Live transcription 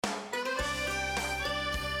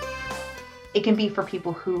It can be for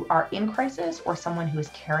people who are in crisis or someone who is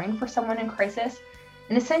caring for someone in crisis.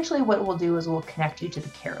 And essentially what we'll do is we'll connect you to the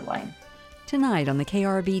care line. Tonight on the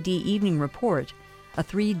KRBD Evening Report, a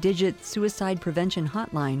 3-digit suicide prevention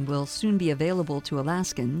hotline will soon be available to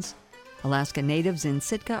Alaskans. Alaska natives in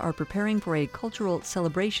Sitka are preparing for a cultural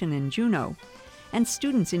celebration in Juneau, and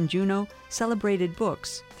students in Juneau celebrated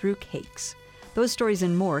books through cakes. Those stories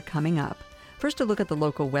and more coming up. First, a look at the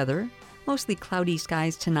local weather. Mostly cloudy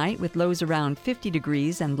skies tonight with lows around 50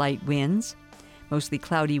 degrees and light winds. Mostly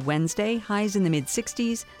cloudy Wednesday, highs in the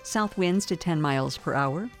mid-60s, south winds to 10 miles per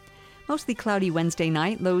hour. Mostly cloudy Wednesday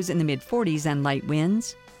night, lows in the mid-40s and light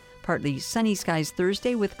winds. Partly sunny skies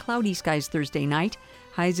Thursday with cloudy skies Thursday night,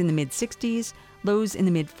 highs in the mid-60s, lows in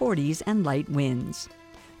the mid-40s and light winds.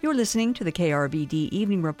 You're listening to the KRBD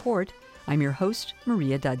Evening Report. I'm your host,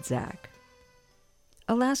 Maria Dudzak.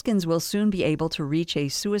 Alaskans will soon be able to reach a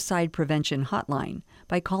suicide prevention hotline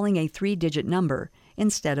by calling a 3-digit number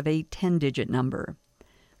instead of a 10-digit number.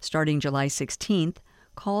 Starting July 16th,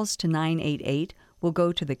 calls to 988 will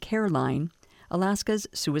go to the Care Line, Alaska's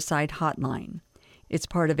suicide hotline. It's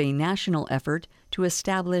part of a national effort to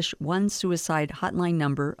establish one suicide hotline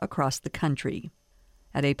number across the country.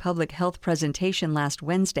 At a public health presentation last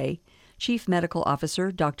Wednesday, Chief Medical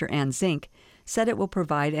Officer Dr. Ann Zink said it will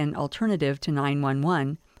provide an alternative to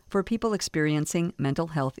 911 for people experiencing mental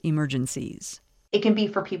health emergencies. It can be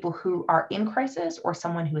for people who are in crisis or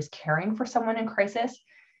someone who is caring for someone in crisis.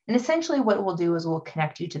 And essentially what we'll do is we'll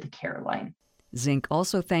connect you to the care line. Zink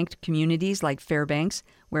also thanked communities like Fairbanks,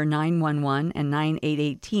 where 911 and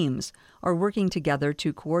 988 teams are working together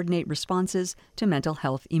to coordinate responses to mental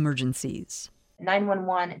health emergencies.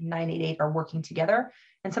 911 and 988 are working together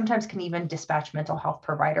and sometimes can even dispatch mental health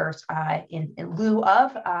providers in lieu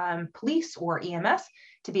of police or EMS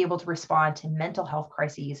to be able to respond to mental health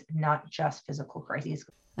crises, not just physical crises.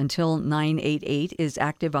 Until 988 is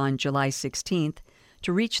active on July 16th,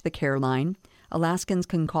 to reach the Care Line, Alaskans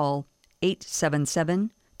can call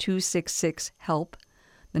 877-266-HELP.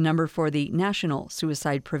 The number for the National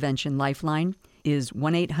Suicide Prevention Lifeline is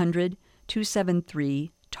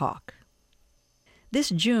 1-800-273-TALK. This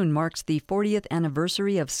June marks the 40th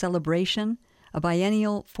anniversary of Celebration, a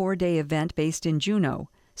biennial 4-day event based in Juneau,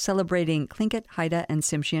 celebrating Tlingit, Haida, and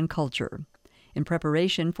Tsimshian culture. In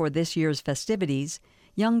preparation for this year's festivities,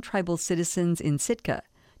 young tribal citizens in Sitka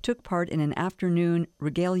took part in an afternoon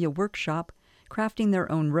regalia workshop, crafting their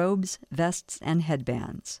own robes, vests, and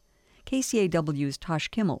headbands. KCAW's Tosh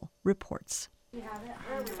Kimmel reports.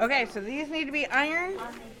 Okay, so these need to be ironed.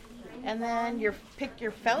 And then pick your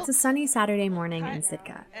felt. It's a sunny Saturday morning in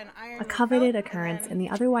Sitka, a coveted occurrence in the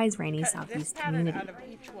otherwise rainy southeast community.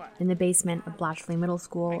 In the basement of Blatchley Middle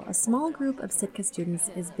School, a small group of Sitka students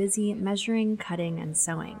is busy measuring, cutting, and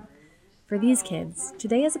sewing. For these kids,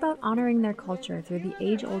 today is about honoring their culture through the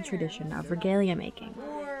age-old tradition of regalia making,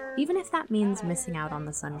 even if that means missing out on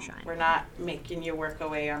the sunshine. We're not making you work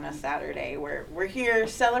away on a Saturday. We're here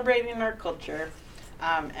celebrating our culture,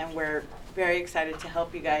 and we're very excited to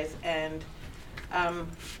help you guys and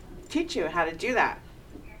teach you how to do that.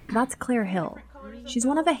 That's Claire Hill. She's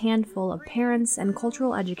one of a handful of parents and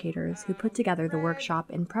cultural educators who put together the workshop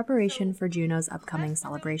in preparation for Juneau's upcoming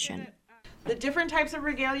celebration. The different types of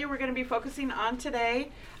regalia we're going to be focusing on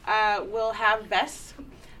today will have vests.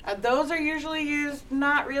 Those are usually used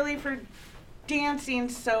not really for dancing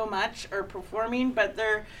so much or performing, but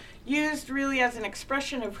they're used really as an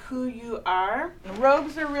expression of who you are.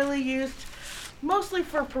 Robes are really used mostly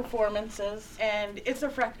for performances, and it's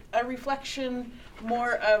a reflection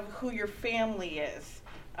more of who your family is.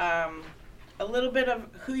 A little bit of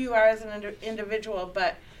who you are as an individual,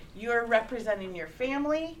 but you're representing your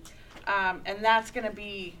family, and that's going to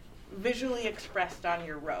be visually expressed on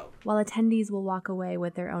your robe. While attendees will walk away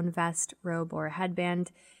with their own vest, robe, or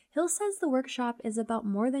headband, Hill says the workshop is about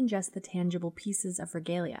more than just the tangible pieces of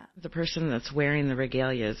regalia. The person that's wearing the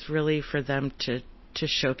regalia is really for them to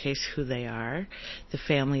showcase who they are, the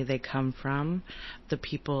family they come from, the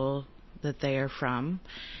people that they are from.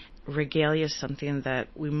 Regalia is something that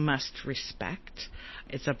we must respect.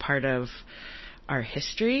 It's a part of our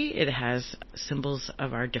history. It has symbols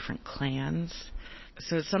of our different clans.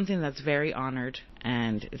 So it's something that's very honored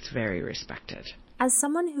and it's very respected. As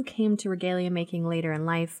someone who came to regalia making later in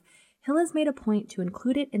life, Hill has made a point to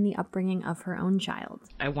include it in the upbringing of her own child.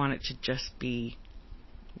 I want it to just be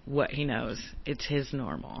what he knows. It's his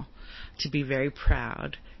normal. To be very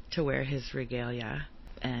proud to wear his regalia.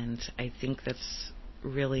 And I think that's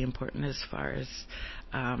really important as far as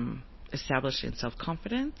establishing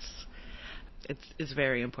self-confidence. It's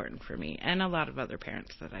very important for me and a lot of other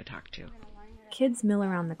parents that I talk to. Kids mill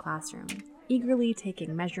around the classroom, eagerly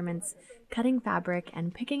taking measurements, cutting fabric,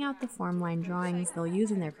 and picking out the form line drawings they'll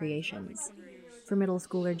use in their creations. For middle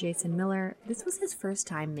schooler Jason Miller, this was his first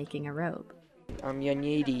time making a robe. I'm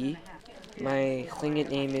Yanyedi. My Tlingit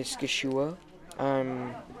name is Skashua.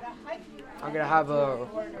 I'm gonna have a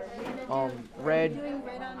red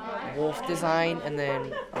wolf design and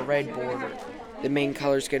then a red border. The main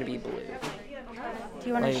color is gonna be blue. Do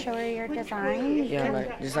you want to show her your design? Yeah,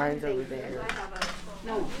 my design's over there.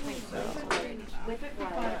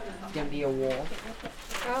 It's gonna be a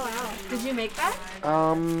wolf. Oh wow! Did you make that?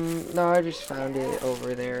 No, I just found it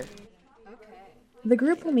over there. The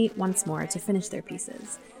group will meet once more to finish their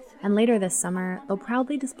pieces, and later this summer, they'll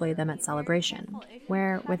proudly display them at Celebration,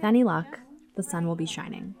 where, with any luck, the sun will be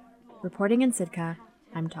shining. Reporting in Sitka,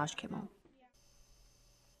 I'm Tosh Kimmel.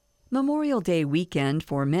 Memorial Day weekend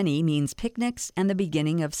for many means picnics and the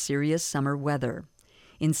beginning of serious summer weather.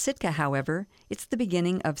 In Sitka, however, it's the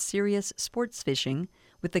beginning of serious sports fishing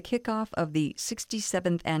with the kickoff of the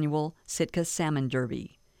 67th annual Sitka Salmon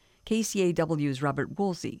Derby. KCAW's Robert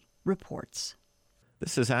Woolsey reports.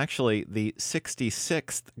 This is actually the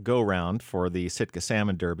 66th go-round for the Sitka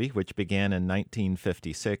Salmon Derby, which began in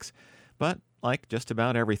 1956, but, like just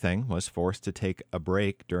about everything, was forced to take a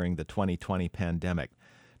break during the 2020 pandemic.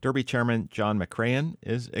 Derby Chairman John McCrayen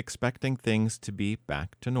is expecting things to be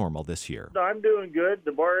back to normal this year. I'm doing good.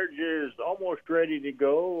 The barge is almost ready to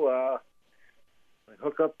go.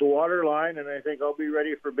 Hook up the water line, and I think I'll be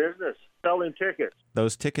ready for business. Selling tickets.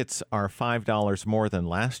 Those tickets are $5 more than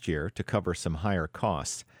last year to cover some higher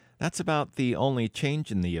costs. That's about the only change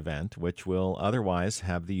in the event, which will otherwise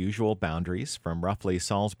have the usual boundaries from roughly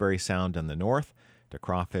Salisbury Sound in the north to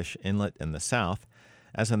Crawfish Inlet in the south.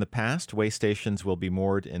 As in the past, way stations will be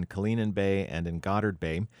moored in Kalinin Bay and in Goddard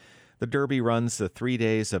Bay. The Derby runs the 3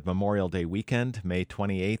 days of Memorial Day weekend, May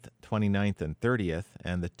 28th, 29th, and 30th,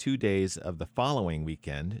 and the 2 days of the following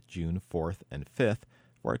weekend, June 4th and 5th,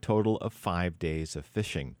 for a total of 5 days of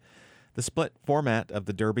fishing. The split format of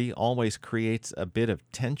the Derby always creates a bit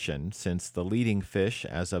of tension since the leading fish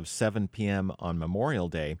as of 7 p.m. on Memorial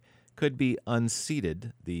Day could be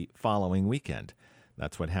unseated the following weekend.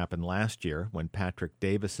 That's what happened last year when Patrick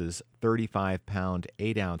Davis's 35-pound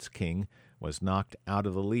 8-ounce king was knocked out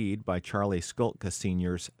of the lead by Charlie Skulka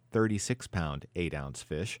Sr.'s 36-pound 8-ounce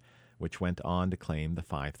fish, which went on to claim the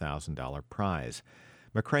 $5,000 prize.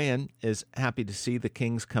 McCrayen is happy to see the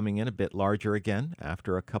Kings coming in a bit larger again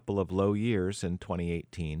after a couple of low years in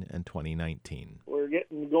 2018 and 2019. We're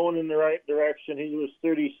getting going in the right direction. He was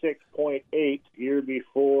 36.8. Year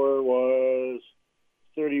before was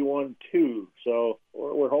 31.2. So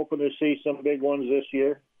we're hoping to see some big ones this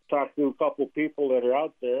year. Talked to a couple people that are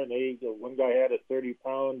out there, and one guy had a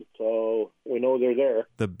 30-pound, so we know they're there.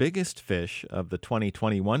 The biggest fish of the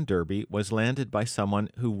 2021 Derby was landed by someone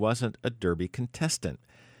who wasn't a Derby contestant.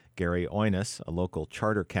 Gary Oines, a local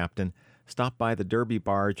charter captain, stopped by the Derby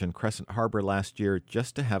barge in Crescent Harbor last year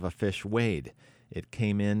just to have a fish weighed. It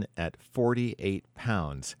came in at 48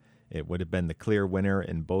 pounds. It would have been the clear winner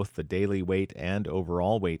in both the daily weight and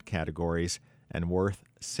overall weight categories and worth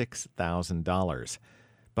 $6,000.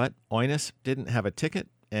 But Oines didn't have a ticket,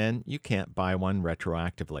 and you can't buy one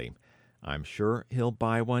retroactively. I'm sure he'll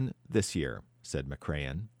buy one this year, said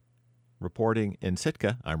McCrayen. Reporting in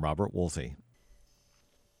Sitka, I'm Robert Woolsey.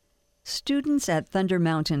 Students at Thunder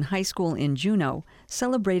Mountain High School in Juneau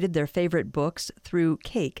celebrated their favorite books through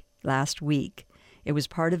cake last week. It was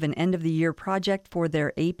part of an end-of-the-year project for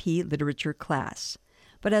their AP Literature class.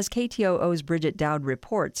 But as KTOO's Bridget Dowd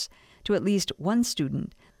reports, to at least one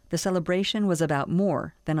student, the celebration was about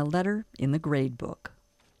more than a letter in the grade book.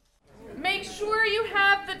 Make sure you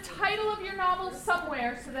have the title of your novel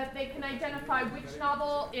somewhere so that they can identify which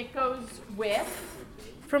novel it goes with.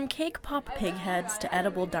 From cake pop pig heads to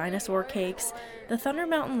edible dinosaur cakes, the Thunder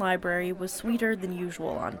Mountain Library was sweeter than usual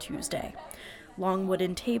on Tuesday. Long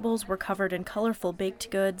wooden tables were covered in colorful baked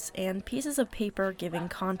goods and pieces of paper giving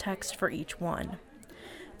context for each one.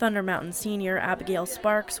 Thunder Mountain senior Abigail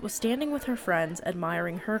Sparks was standing with her friends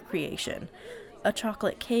admiring her creation, a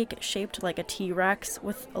chocolate cake shaped like a T-Rex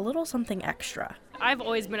with a little something extra. I've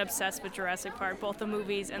always been obsessed with Jurassic Park, both the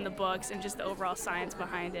movies and the books, and just the overall science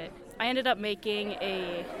behind it. I ended up making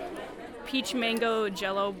a peach mango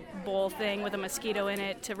jello bowl thing with a mosquito in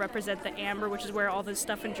it to represent the amber, which is where all this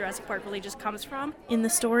stuff in Jurassic Park really just comes from. In the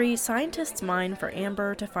story, scientists mine for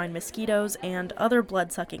amber to find mosquitoes and other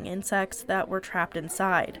blood-sucking insects that were trapped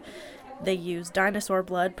inside. They use dinosaur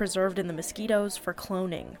blood preserved in the mosquitoes for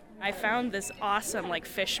cloning. I found this awesome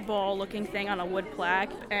fishbowl looking thing on a wood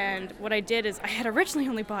plaque, and what I did is I had originally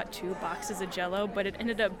only bought 2 boxes of Jell-O, but it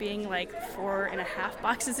ended up being 4.5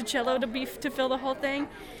 boxes of Jell-O to fill the whole thing.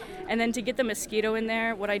 And then to get the mosquito in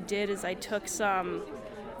there, what I did is I took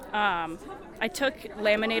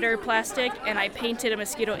laminator plastic and I painted a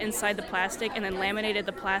mosquito inside the plastic and then laminated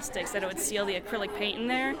the plastic so that it would seal the acrylic paint in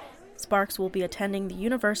there. Sparks will be attending the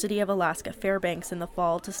University of Alaska Fairbanks in the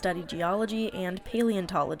fall to study geology and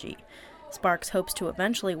paleontology. Sparks hopes to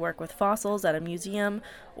eventually work with fossils at a museum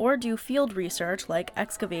or do field research like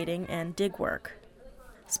excavating and dig work.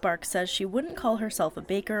 Sparks says she wouldn't call herself a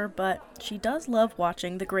baker, but she does love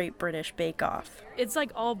watching the Great British Bake Off. It's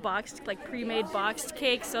all boxed, pre-made boxed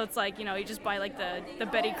cake, so it's you just buy the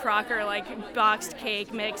Betty Crocker boxed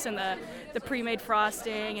cake mix and the pre-made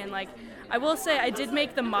frosting, and I will say I did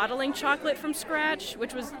make the modeling chocolate from scratch,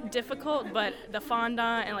 which was difficult, but the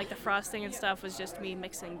fondant and the frosting and stuff was just me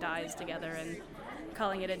mixing dyes together and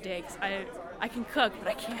calling it a day. 'Cause I can cook, but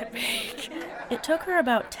I can't bake. It took her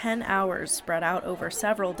about 10 hours spread out over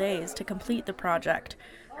several days to complete the project.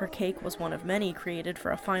 Her cake was one of many created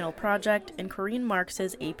for a final project in Corrine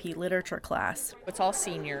Marks's AP Literature class. It's all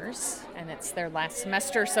seniors, and it's their last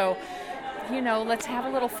semester, so, let's have a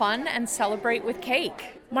little fun and celebrate with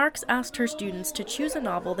cake. Marks asked her students to choose a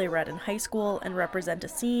novel they read in high school and represent a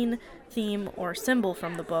scene, theme, or symbol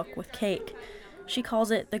from the book with cake. She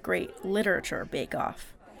calls it the Great Literature Bake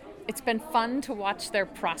Off. It's been fun to watch their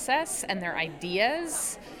process and their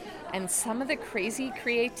ideas and some of the crazy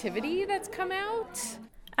creativity that's come out.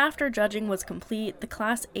 After judging was complete, the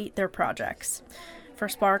class ate their projects. For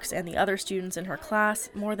Sparks and the other students in her class,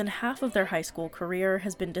 more than half of their high school career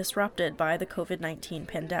has been disrupted by the COVID-19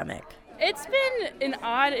 pandemic. It's been an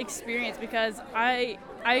odd experience because I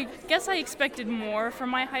guess I expected more from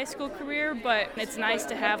my high school career, but it's nice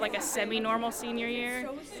to have a semi-normal senior year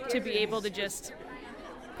to be able to just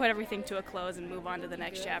put everything to a close and move on to the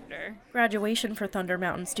next chapter. Graduation for Thunder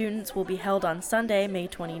Mountain students will be held on Sunday, May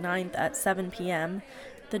 29th at 7 p.m.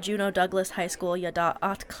 The Juneau Douglas High School Yada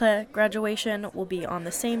Atkle graduation will be on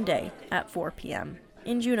the same day at 4 p.m.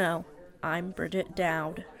 In Juneau, I'm Bridget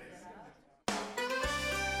Dowd.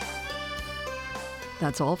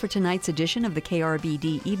 That's all for tonight's edition of the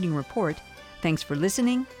KRBD Evening Report. Thanks for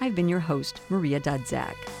listening. I've been your host, Maria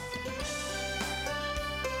Dudzak.